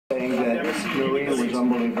saying that Maria was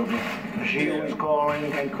unbelievable. She was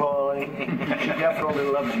calling and calling. She definitely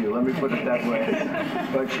loves you, let me put it that way.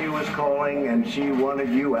 But she was calling and she wanted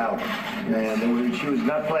you out. And she was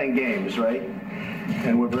not playing games, right?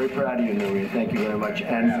 And we're very proud of you, Maria. Thank you very much.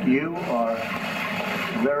 And you are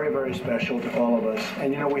very, very special to all of us.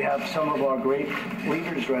 And you know, we have some of our great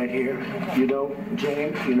leaders right here. You know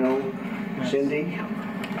James, you know Cindy,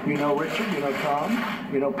 you know Richard, you know Tom,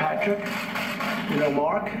 you know Patrick, you know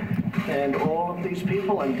Mark, and all of these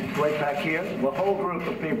people, and right back here, the whole group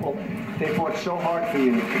of people, they fought so hard for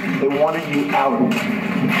you. They wanted you out.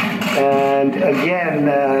 And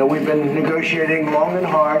again, we've been negotiating long and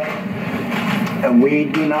hard, and we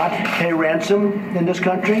do not pay ransom in this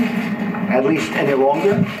country, at least any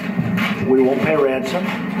longer. We won't pay ransom.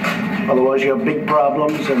 Otherwise, you have big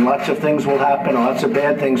problems, and lots of things will happen, and lots of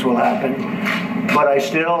bad things will happen. But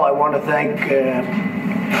I want to thank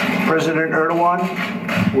President Erdogan.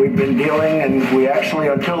 We've been dealing, and we actually,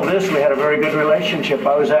 until this, we had a very good relationship.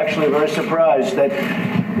 I was actually very surprised that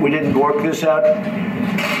we didn't work this out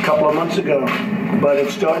a couple of months ago. But it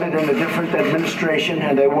started in a different administration,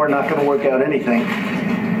 and they were not going to work out anything.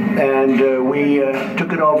 And we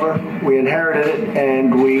took it over, we inherited it,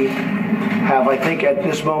 and we have, I think, at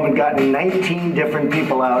this moment, gotten 19 different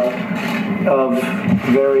people out of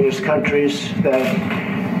various countries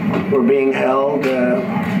that were being held.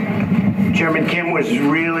 Chairman Kim was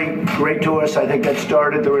really great to us. I think that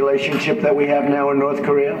started the relationship that we have now in North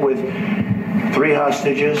Korea with 3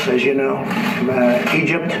 hostages, as you know.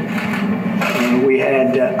 Egypt, we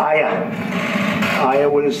had Aya. Aya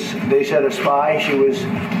was, they said, a spy. She was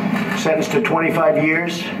sentenced to 25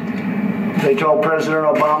 years. They told President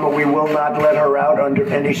Obama we will not let her out under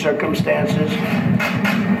any circumstances.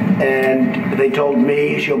 And they told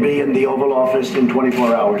me she'll be in the Oval Office in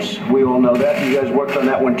 24 hours. We all know that. You guys worked on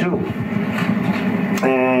that one too.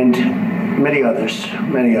 And many others,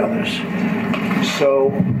 many others.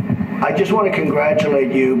 So I just want to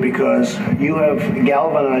congratulate you because you have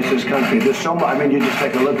galvanized this country. There's so much, I mean, you just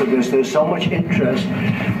take a look at this. There's so much interest.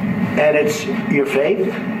 And it's your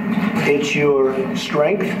faith. It's your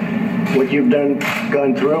strength. What you've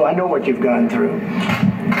gone through. I know what you've gone through.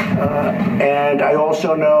 And I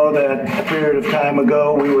also know that a period of time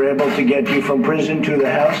ago, we were able to get you from prison to the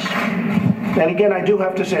House. And again, I do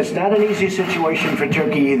have to say, it's not an easy situation for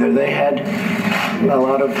Turkey either. They had a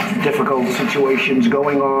lot of difficult situations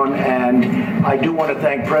going on, and I do want to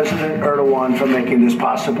thank President Erdogan for making this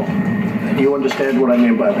possible. You understand what I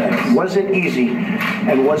mean by that? It wasn't easy,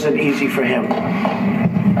 and wasn't easy for him.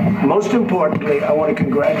 Most importantly, I want to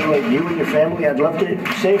congratulate you and your family. I'd love to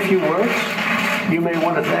say a few words. You may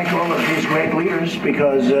want to thank all of these great leaders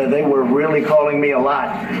because they were really calling me a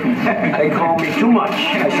lot. They called me too much.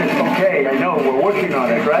 I said, okay, I know, we're working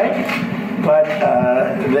on it, right? But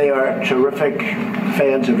they are terrific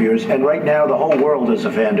fans of yours. And right now, the whole world is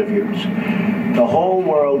a fan of yours. The whole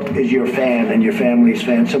world is your fan and your family's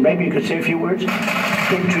fan. So maybe you could say a few words,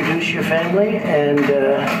 introduce your family, and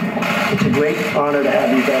it's a great honor to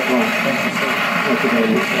have you back home. Thank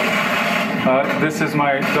you, sir. This is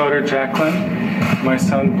my daughter, Jacqueline, my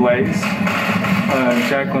son, Blaze,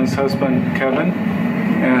 Jacqueline's husband, Kevin,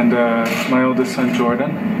 and my oldest son,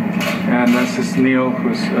 Jordan, and this is Neil,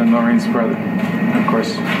 who's Noreen's brother. Of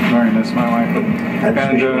course, Noreen is my wife.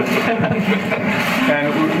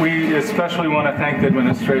 And we especially want to thank the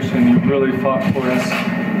administration. You really fought for us,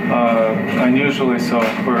 unusually so.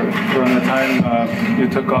 From the time you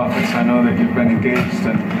took office, I know that you've been engaged,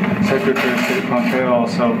 and Secretary of State Pompeo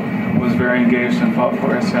also was very engaged and fought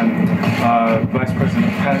for us, and Vice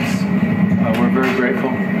President Pence, we're very grateful,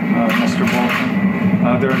 Mr.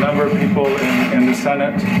 Bolton. There are a number of people in the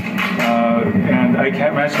Senate, and I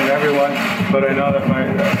can't mention everyone, but I know that my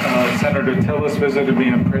Senator Tillis visited me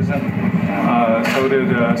in prison. So did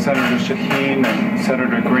Senator Shaheen and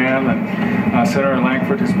Senator Graham, and Senator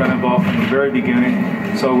Langford has been involved from the very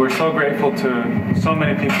beginning. So we're so grateful to so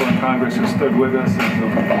many people in Congress who stood with us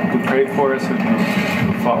and who prayed for us and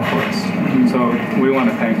who fought for us. So we want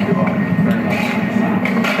to thank you all very much.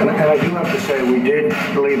 And I do have to say, we did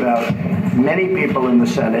leave out many people in the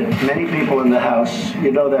Senate, many people in the House.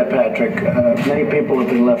 You know that, Patrick. Many people have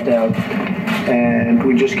been left out. And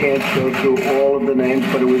we just can't go through all of the names,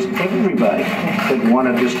 but it was everybody that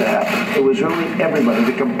wanted this to happen. It was really everybody,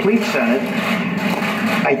 the complete Senate.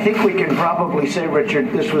 I think we can probably say,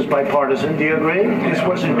 Richard, this was bipartisan. Do you agree? This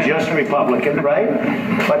wasn't just Republican, right?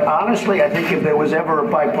 But honestly, I think if there was ever a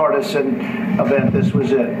bipartisan event, this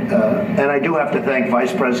was it. And I do have to thank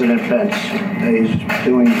Vice President Pence. He's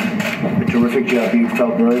doing a terrific job. He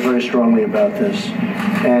felt very, very strongly about this.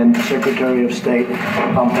 and Secretary of State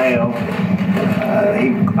Pompeo.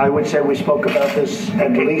 I would say we spoke about this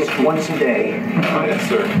at least once a day. Yes,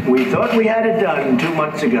 sir. We thought we had it done 2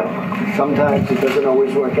 months ago. Sometimes it doesn't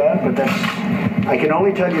always work out, but I can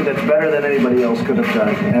only tell you that's better than anybody else could have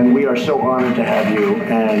done. And we are so honored to have you.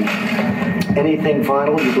 And anything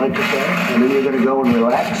final you'd like to say? And then you're going to go and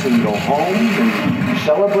relax and go home and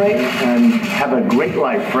celebrate and have a great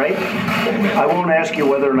life, right? I won't ask you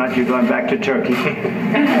whether or not you're going back to Turkey.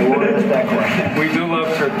 I won't ask that question. We do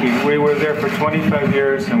love Turkey. We were there for 25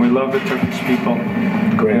 years, and we love the Turkish people.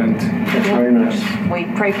 Great. And that's very nice. We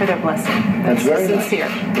pray for their blessing. That's very sincere.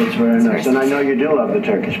 Nice. It's very nice. And I know you do love the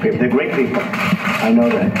Turkish people. They're great people. I know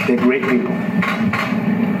that. They're great people.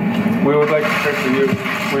 We would like to pray for you.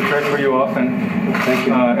 We pray for you often. Thank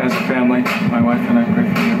you. As a family, my wife and I pray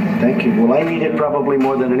for you. Thank you. Well, I need it probably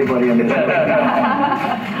more than anybody in this room.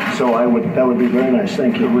 So that would be very nice.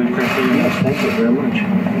 Thank you. We pray for you. Yes, thank you very much.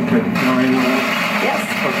 Okay. Yes.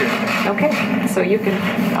 Okay. Okay. So you can,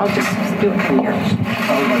 I'll just do it from here.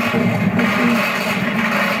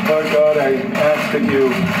 Lord God, I ask that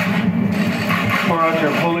you pour out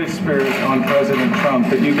your Holy Spirit on President Trump,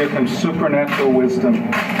 that you give him supernatural wisdom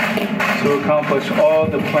to accomplish all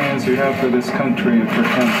the plans you have for this country and for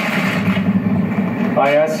him.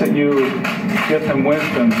 I ask that you give him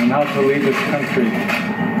wisdom in how to lead this country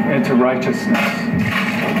into righteousness.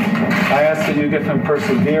 I ask that you give him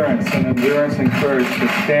perseverance and endurance and courage to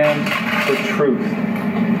stand for truth.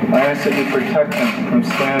 I ask that you protect him from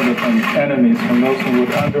slander, from enemies, from those who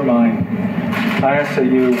would undermine. I ask that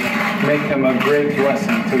you make him a great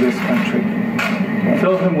blessing to this country.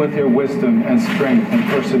 Fill him with your wisdom and strength and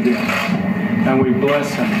perseverance. And we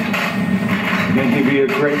bless him. May he be a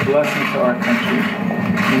great blessing to our country.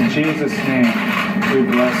 In Jesus' name, we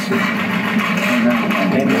bless you.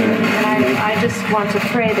 Amen. And I just want to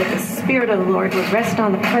pray that the Spirit of the Lord would rest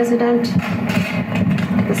on the President,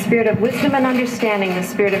 the Spirit of wisdom and understanding, the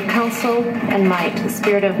Spirit of counsel and might, the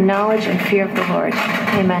Spirit of knowledge and fear of the Lord.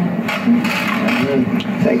 Amen. Amen.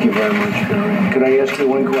 Thank you very much. Could I ask you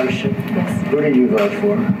one question? Yes. Who did you vote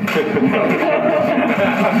for?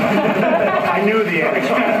 I knew the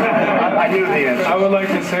answer. I knew the answer. I would like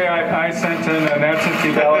to say I sent in an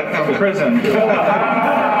absentee ballot from prison.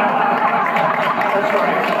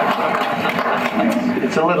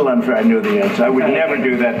 It's a little unfair. I knew the answer. I would never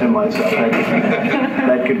do that to myself.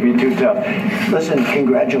 That could be too tough. Listen,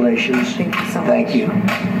 congratulations. Thank you so much. Thank you.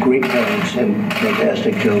 Great parents and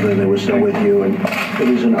fantastic children that were still with you, and it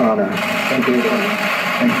was an honor. Thank you.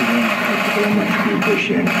 Thank you very much. We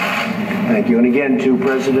appreciate it. Thank you. And again, to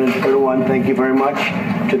President Erdogan, thank you very much.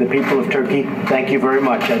 To the people of Turkey, thank you very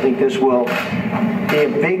much. I think this will be a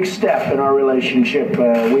big step in our relationship.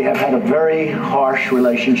 We have had a very harsh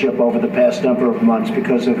relationship over the past number of months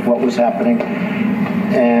because of what was happening.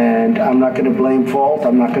 And I'm not going to blame fault.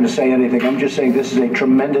 I'm not going to say anything. I'm just saying this is a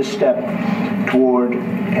tremendous step toward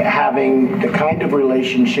having the kind of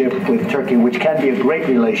relationship with Turkey, which can be a great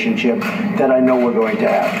relationship, that I know we're going to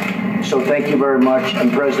have. So thank you very much.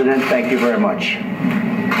 And President, thank you very much.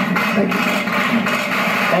 Thank you.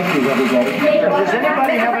 Thank you, everybody. Does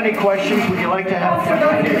anybody have any questions? Would you like to have? Tell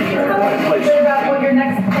us a little bit about what your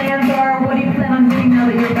next plans are. What do you plan on doing now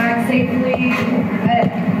that you're back safely?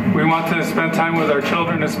 We want to spend time with our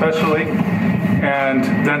children especially, and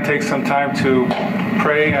then take some time to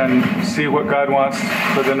pray and see what God wants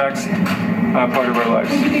for the next part of our lives.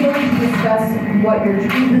 Would you be willing to discuss what your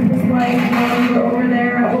treatment was like while you were over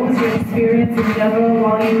there? What was your experience in general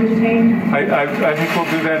while you were detained? I think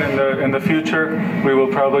we'll do that in the future. We will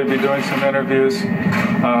probably be doing some interviews.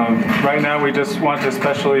 Right now, we just want to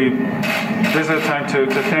especially visit time to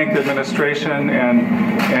thank the administration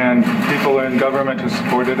and people in government who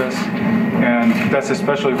supported us. And that's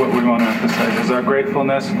especially what we want to emphasize, is our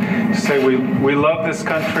gratefulness to say we love this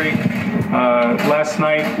country. Last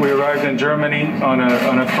night, we arrived in Germany on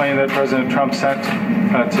a plane that President Trump sent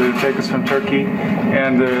to take us from Turkey.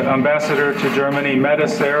 And the ambassador to Germany met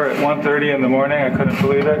us there at 1:30 in the morning. I couldn't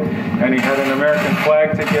believe it. And he had an American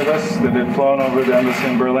flag to give us that had flown over the embassy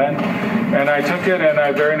in Berlin. And I took it, and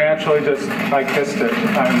I very naturally I kissed it.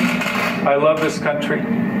 I love this country,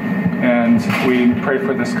 and we pray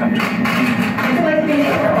for this country.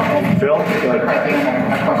 Phil? A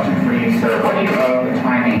question for you, sir. What do you owe the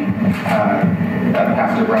timing of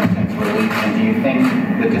Pastor Brunson's release, and do you think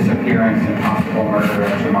the disappearance and possible murder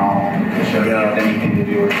of Jamal Khashoggi has anything to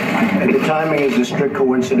do with the timing? And the timing is a strict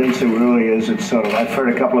coincidence. It really is. It's sort of, I've heard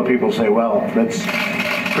a couple of people say, well, that's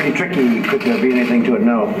pretty tricky. Could there be anything to it?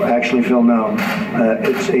 No. Actually, Phil, no.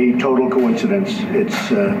 It's a total coincidence.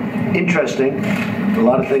 It's interesting a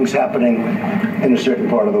lot of things happening in a certain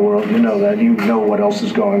part of the world. You know that. You know what else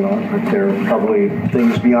is going on, but there are probably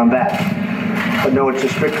things beyond that. But no, it's a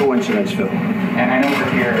strict coincidence, Phil. And I know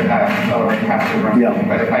we're here to celebrate Pastor Brunson, Yeah.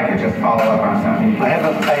 but if I could just follow up on something. I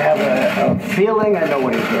have a feeling I know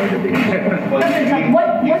what he's going to be.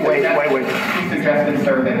 Well, Wait. You suggested,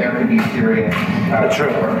 sir, that there could be serious That's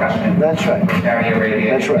right. repercussions. That's right. If Saudi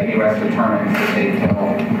Arabia, That's right. the U.S. determines that they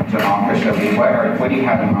kill Jamal Khashoggi. What do you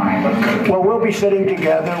have in mind? What sort of Well, we'll be sitting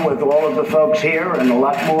together with all of the folks here and a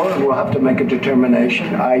lot more, and we'll have to make a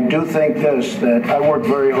determination. I do think this, that I worked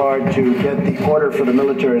very hard to get the order for the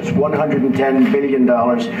military. It's $110 billion.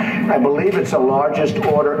 I believe it's the largest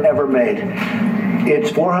order ever made.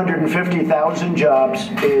 It's 450,000 jobs.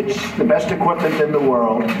 It's the best equipment in the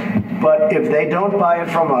world. But if they don't buy it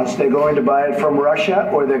from us, they're going to buy it from Russia,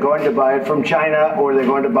 or they're going to buy it from China, or they're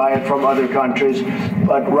going to buy it from other countries.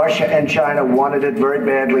 But Russia and China wanted it very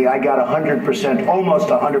badly. I got 100%, almost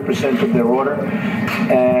 100% of their order.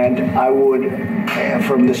 And I would,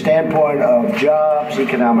 from the standpoint of jobs,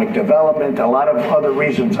 economic development, a lot of other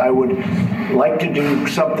reasons, I would like to do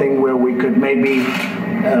something where we could maybe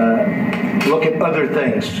look at other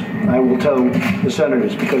things. I will tell the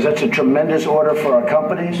senators, because that's a tremendous order for our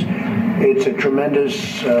companies. It's a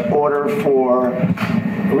tremendous order for,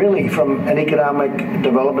 really, from an economic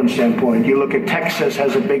development standpoint. You look at Texas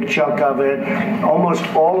has a big chunk of it. Almost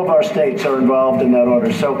all of our states are involved in that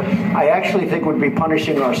order. So I actually think we'd be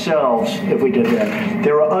punishing ourselves if we did that.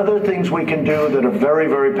 There are other things we can do that are very,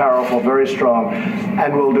 very powerful, very strong,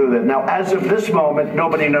 and we'll do that. Now, as of this moment,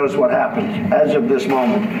 nobody knows what happened. As of this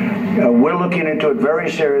moment, we're looking into it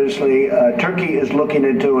very seriously. Turkey is looking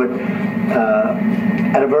into it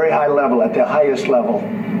at a very high level, at the highest level.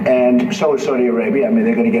 And so is Saudi Arabia. I mean,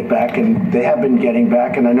 they're going to get back, and they have been getting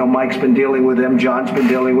back. And I know Mike's been dealing with them. John's been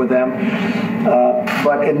dealing with them.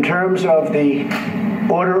 But in terms of the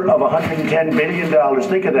order of $110 billion,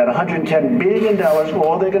 think of that, $110 billion.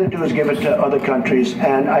 All they're going to do is give it to other countries.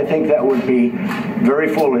 And I think that would be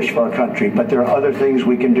very foolish for our country. But there are other things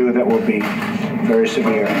we can do that will be very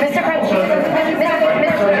severe. Mr. President,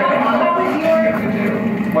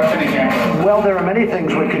 what's an example? Well, there are many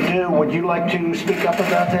things we could do. Would you like to speak up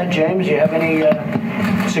about that, James? Do you have any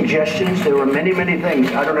suggestions? There are many, many things.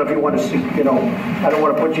 I don't know if you want to see, I don't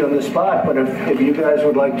want to put you on the spot, but if you guys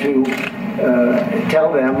would like to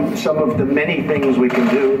tell them some of the many things we can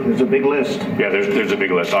do, there's a big list. Yeah, there's a big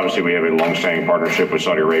list. Obviously, we have a long-standing partnership with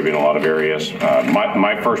Saudi Arabia in a lot of areas.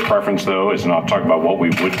 My first preference, though, is not talk about what we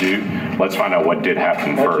would do. Let's find out what did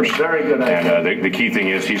happen first. That's a very good idea. And the key thing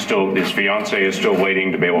is his fiance is still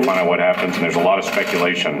waiting to be able to find out what happens, and there's a lot of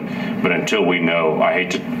speculation. But until we know, I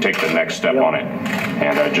hate to take the next step on it,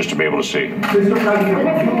 and just to be able to see. Mr. President, would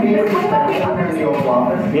you be able to come in the Oval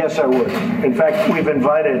Office? Yes, I would. In fact, we've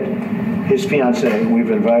invited his fiancée.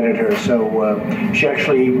 We've invited her. So she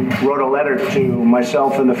actually wrote a letter to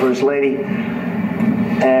myself and the First Lady,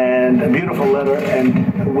 and a beautiful letter,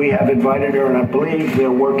 and we have invited her, and I believe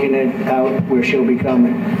they're working it out where she'll be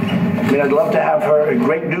coming. I mean, I'd love to have her.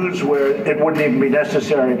 Great news where it wouldn't even be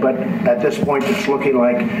necessary, but at this point it's looking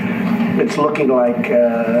like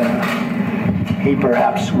he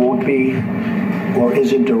perhaps won't be or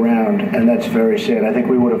isn't around, and that's very sad. I think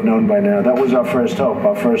we would have known by now. That was our first hope.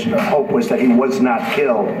 Our first hope was that he was not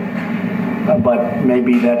killed, but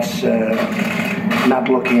maybe that's not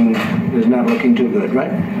looking too good,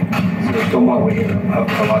 right? So there's still a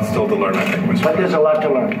lot still to learn, I think. But there's a lot to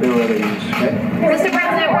learn. There really is. Okay? Mr.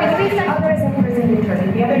 President, others in prison in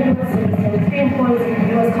Turkey, the other U.S. citizens, 3 employees of the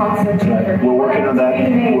U.S. consulate in Turkey. We're working on that.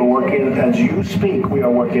 We're working, as you speak, we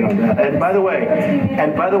are working on that. And by the way,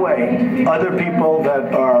 other people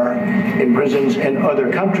that are in prisons in other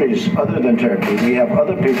countries other than Turkey, we have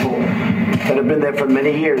other people that have been there for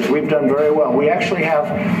many years. We've done very well. We actually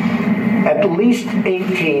have at least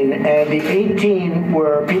 18, and the 18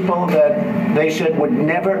 were people that they said would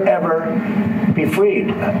never, ever be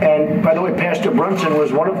freed. And by the way, Pastor Brunson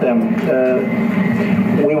was one of them.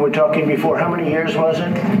 We were talking before, how many years was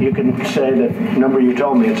it? You can say the number you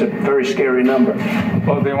told me. It's a very scary number.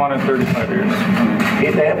 Well, they wanted 35 years.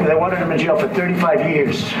 They wanted him in jail for 35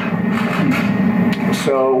 years.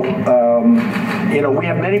 So, we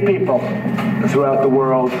have many people throughout the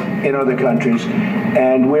world in other countries,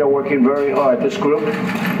 and we are working very hard. This group,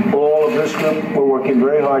 all of this group, we're working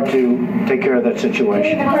very hard to take care of that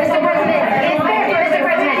situation. Mr. President,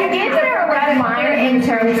 is there a red line in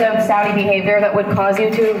terms of Saudi behavior that would cause you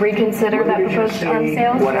to reconsider that proposed arms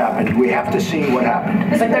sales? What happened? We have to see what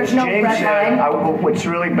happened. But there's no James red said, line? it's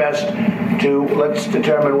really best let's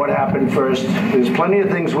determine what happened first. There's plenty of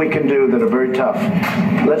things we can do that are very tough.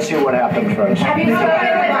 Let's see what happened first. Have you spoken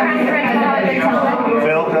with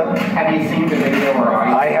Phil, Have you seen the video or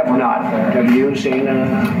audio? I have not. Have you seen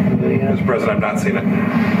the video? Mr. President, I've not seen it.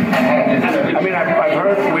 I mean, I've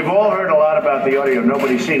heard, we've all heard a lot about the audio.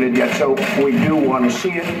 Nobody's seen it yet, so we do want to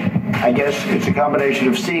see it. I guess it's a combination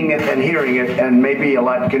of seeing it and hearing it, and maybe a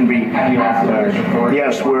lot can be. Have you asked the authorities?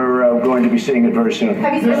 Yes, we're going to be seeing it very soon.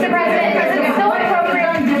 Have you, Mr. President, is it still appropriate?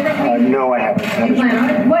 No, I haven't. You plan on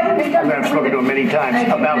it? What have you done? I've spoken to him many times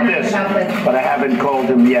about this, but I haven't called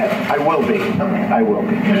him yet. I will be. I will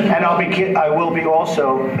be. And I will be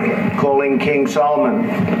also calling King Solomon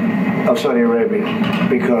of Saudi Arabia,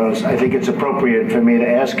 because I think it's appropriate for me to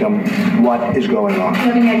ask him what is going on. Do you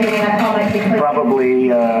have any idea when that call might take place? Probably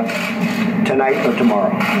tonight or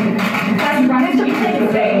tomorrow. Pastor Brunson, you plan to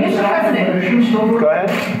stay. Mr. President. Go ahead.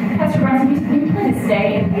 Pastor Brunson, you plan to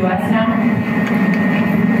stay in the U.S. now?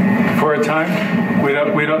 For a time, we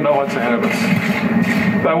don't know what's ahead of us.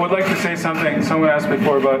 But I would like to say something. Someone asked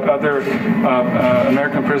before about other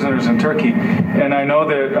American prisoners in Turkey, and I know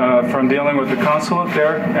that from dealing with the consulate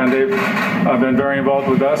there, and they've been very involved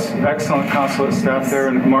with us. Excellent consulate staff there,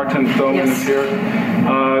 and Martin Thoman is here.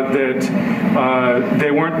 That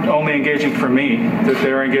they weren't only engaging for me; that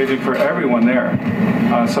they were engaging for everyone there.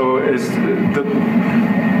 So is the.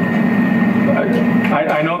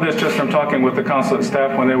 I know this just from talking with the consulate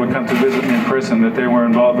staff when they would come to visit me in prison, that they were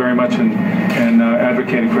involved very much in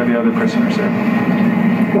advocating for the other prisoners there.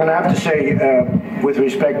 And I have to say, with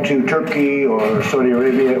respect to Turkey or Saudi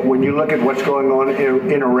Arabia, when you look at what's going on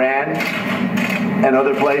in Iran and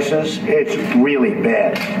other places, it's really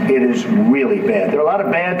bad. It is really bad. There are a lot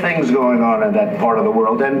of bad things going on in that part of the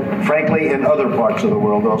world, and frankly, in other parts of the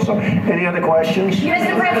world also. Any other questions?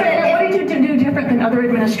 Mr. President, what did you do different than other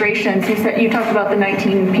administrations? You talked about the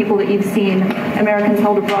 19 people that you've seen, Americans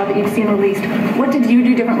held abroad that you've seen released. What did you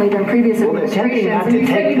do differently than previous administrations? And you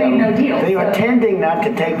said you made no deal. They are tending not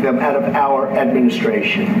to take them out of our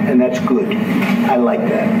administration, and that's good. I like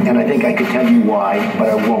that, and I think I could tell you why, but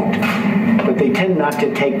I won't. But they tend not to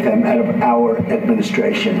take them out of our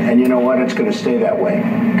administration, and you know what? It's going to stay that way.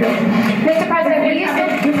 Okay. Mr. President, will you still?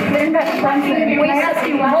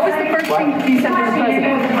 What was the first thing you said to the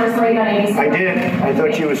President? I did. I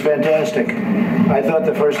thought she was fantastic. I thought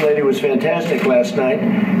the First Lady was fantastic last night.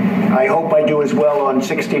 I hope I do as well on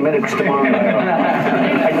 60 Minutes tomorrow night.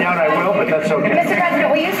 I doubt I will, but that's okay. Mr. President,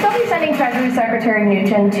 will you still be sending Treasury Secretary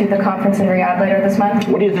Mnuchin to the conference in Riyadh later this month?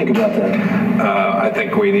 What do you think about that? I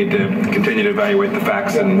think we need to continue to evaluate the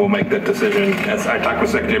facts, and we'll make that decision. As I talked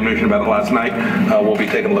with Secretary Mnuchin about it last night, we'll be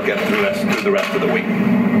taking a look at it through the rest of the week.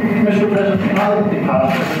 Mr. President, now that the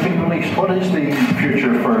POTUS has been released, what is the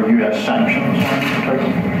future for U.S. sanctions on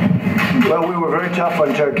Turkey? Well, we were very tough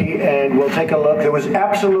on Turkey, and we'll take a look. There was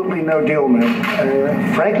absolutely no deal made.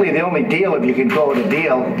 Frankly, the only deal, if you can call it a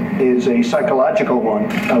deal, is a psychological one.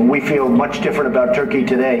 We feel much different about Turkey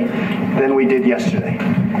today than we did yesterday.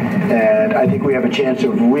 And I think we have a chance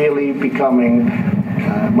of really becoming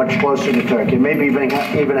much closer to Turkey, maybe even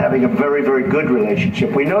having a very, very good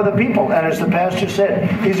relationship. We know the people, and as the pastor said,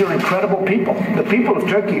 these are incredible people. The people of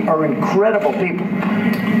Turkey are incredible people.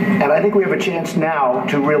 And I think we have a chance now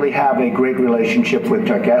to really have a great relationship with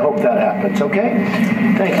Turkey. I hope that happens, okay?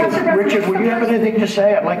 Thank you. Richard, would you have anything to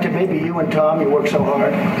say? I'd like to, maybe you and Tom, you work so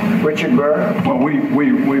hard. Richard Burr? Well,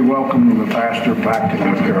 we welcome the pastor back to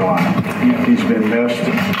North Carolina. He's been missed,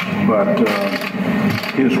 but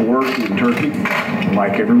his work in Turkey,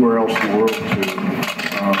 like everywhere else in the world, to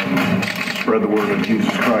spread the word of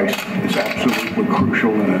Jesus Christ is absolutely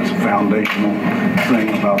crucial, and it's a foundational thing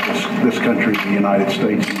about this country, the United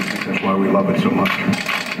States, and I think that's why we love it so much.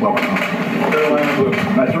 Welcome.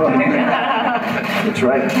 That's right. That's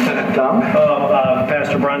right. Tom?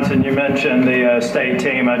 Pastor Brunson, you mentioned the state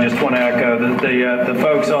team. I just want to echo that the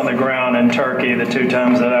folks on the ground in Turkey, the 2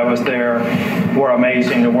 times that I was there, were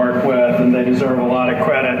amazing to work with, and they deserve a lot of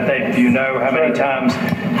credit. You know how many times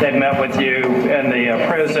they've met with you in the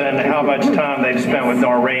prison, how much time they've spent with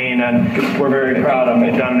Noreen, and we're very proud of them.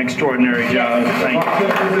 They've done an extraordinary job. Thank you.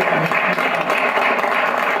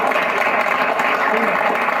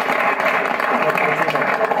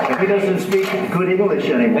 He doesn't speak good English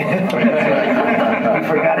anymore. He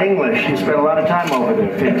forgot English. He spent a lot of time over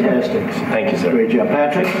there. Fantastic. Thank you, sir. Great job.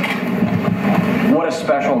 Patrick? What a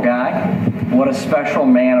special guy. What a special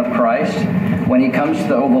man of Christ. when he comes to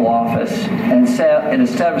the Oval Office, and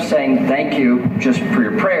instead of saying thank you just for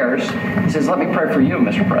your prayers, he says, let me pray for you,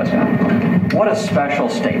 Mr. President. What a special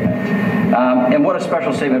statement. And what a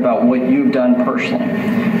special statement about what you've done personally.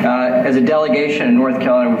 As a delegation in North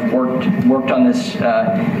Carolina, we've worked on this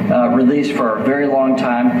release for a very long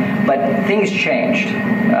time, but things changed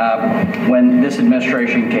when this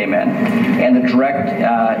administration came in. And the direct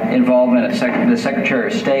involvement of the Secretary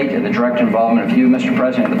of State and the direct involvement of you, Mr.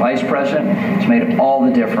 President, and the Vice President has made all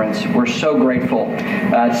the difference. We're so grateful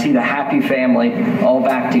to see the happy family all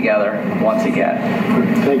back together once again.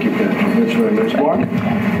 Thank you, Patrick. That's very much. Mark?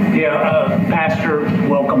 Yeah, Pastor,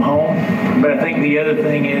 welcome home. But I think the other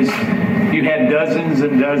thing is you had dozens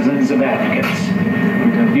and dozens of advocates.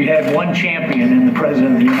 You had one champion in the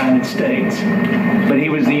President of the United States, but he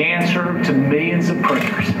was the answer to millions of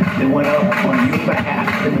prayers that went up on your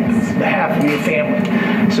behalf and the behalf of your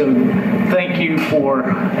family. So thank you for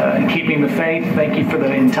keeping the faith. Thank you for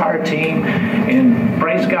the entire team. And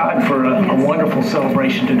praise God for a wonderful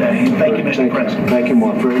celebration today. Thank you, Mr. President. Thank you,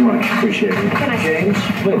 Mark, very much. Appreciate it. James,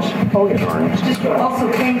 please. Oh, yes. Just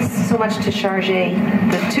also thanks so much to Chargé.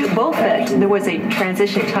 Both that there was a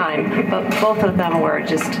transition time, but both of them were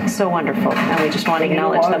just so wonderful, and we just want to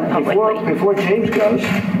acknowledge them publicly. Before James goes,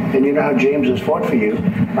 and you know how James has fought for you,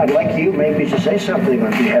 I'd like you maybe to say something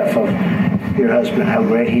on behalf of your husband, how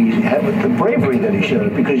great he had, the bravery that he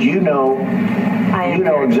showed, because you know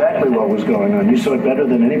exactly what was going on. You saw it better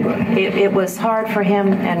than anybody. It was hard for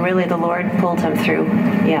him, and really the Lord pulled him through.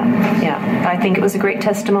 Yeah. I think it was a great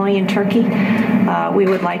testimony in Turkey. We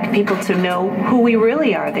would like people to know who we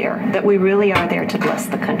really are there, that we really are there to bless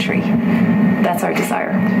the country. That's our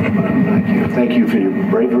desire. Thank you. Thank you for your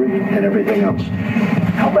bravery and everything else.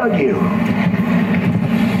 How about you?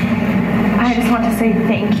 I just want to say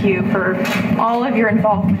thank you for all of your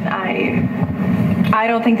involvement. I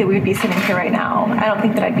don't think that we would be sitting here right now. I don't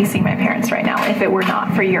think that I'd be seeing my parents right now if it were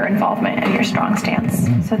not for your involvement and your strong stance.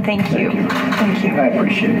 So thank you. Thank you. I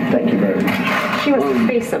appreciate it. Thank you very much. She was the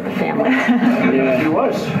face of the family. Yeah, she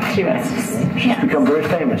was. She was. She's become very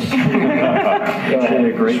famous. She did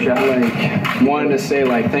a great job. Wanted to say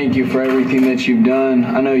thank you for everything that you've done.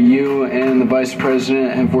 I know you and the Vice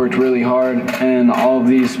President have worked really hard, and all of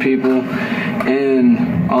these people, and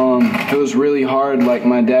it was really hard,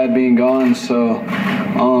 my dad being gone, so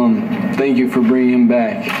thank you for bringing him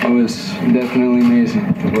back. It was definitely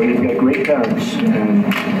amazing. Well, you've got great parents, and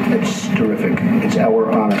it's terrific. It's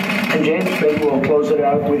our honor. And James, maybe we'll close it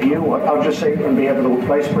out with you. I'll just say on behalf of the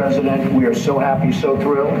Vice President, we are so happy, so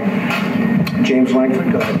thrilled. James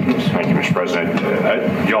Langford, go ahead, please. Thank you, Mr. President.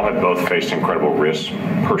 Y'all have both faced incredible risks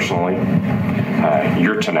personally.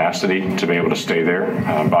 Your tenacity to be able to stay there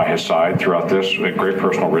by his side throughout this, a great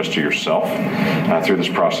personal risk to yourself through this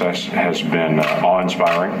process has been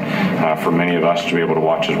awe-inspiring for many of us to be able to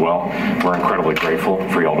watch as well. We're incredibly grateful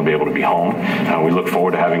for y'all to be able to be home. We look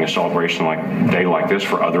forward to having a celebration day like this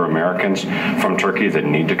for other Americans from Turkey that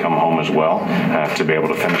need to come home as well to be able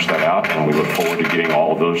to finish that out. And we look forward to getting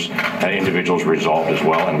all of those individuals resolved as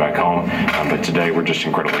well and back home. But today we're just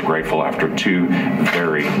incredibly grateful after 2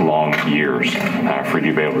 very long years for you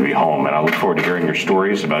to be able to be home. And I look forward to hearing your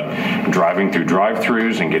stories about driving through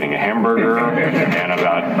drive-thrus and getting a hamburger and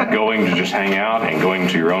about going to just hang out and going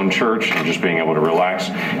to your own church and just being able to relax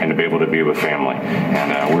and to be able to be with family.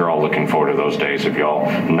 And we're all looking forward to those days of y'all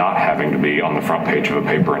not having to be on the front page of a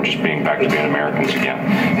paper and just being back to being Americans again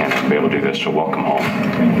and to be able to do this. So welcome home.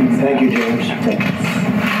 Thank you, James. Thank you.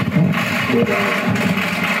 Good.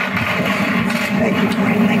 Thank you.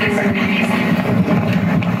 Thank you very much.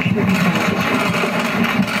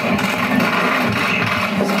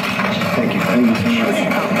 Thank you.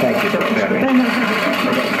 Thank you so much.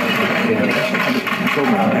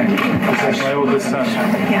 Thank you. This is my oldest son.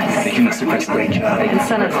 Yes. Thank you, Mr. President. Great job. And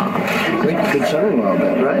son-in-law. Good son-in-law,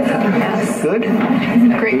 Ben, right? Yes. Good?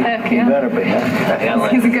 Great pick, You better be, huh?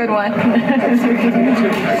 He's a good one.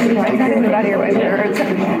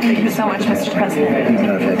 Thank you so much, Mr. President. You've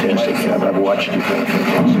done a fantastic job. I've watched you do a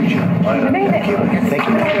fantastic job. Thank you. Thank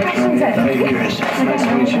you. Thank you. Nice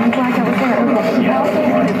to meet you.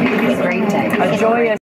 Great day. A joyous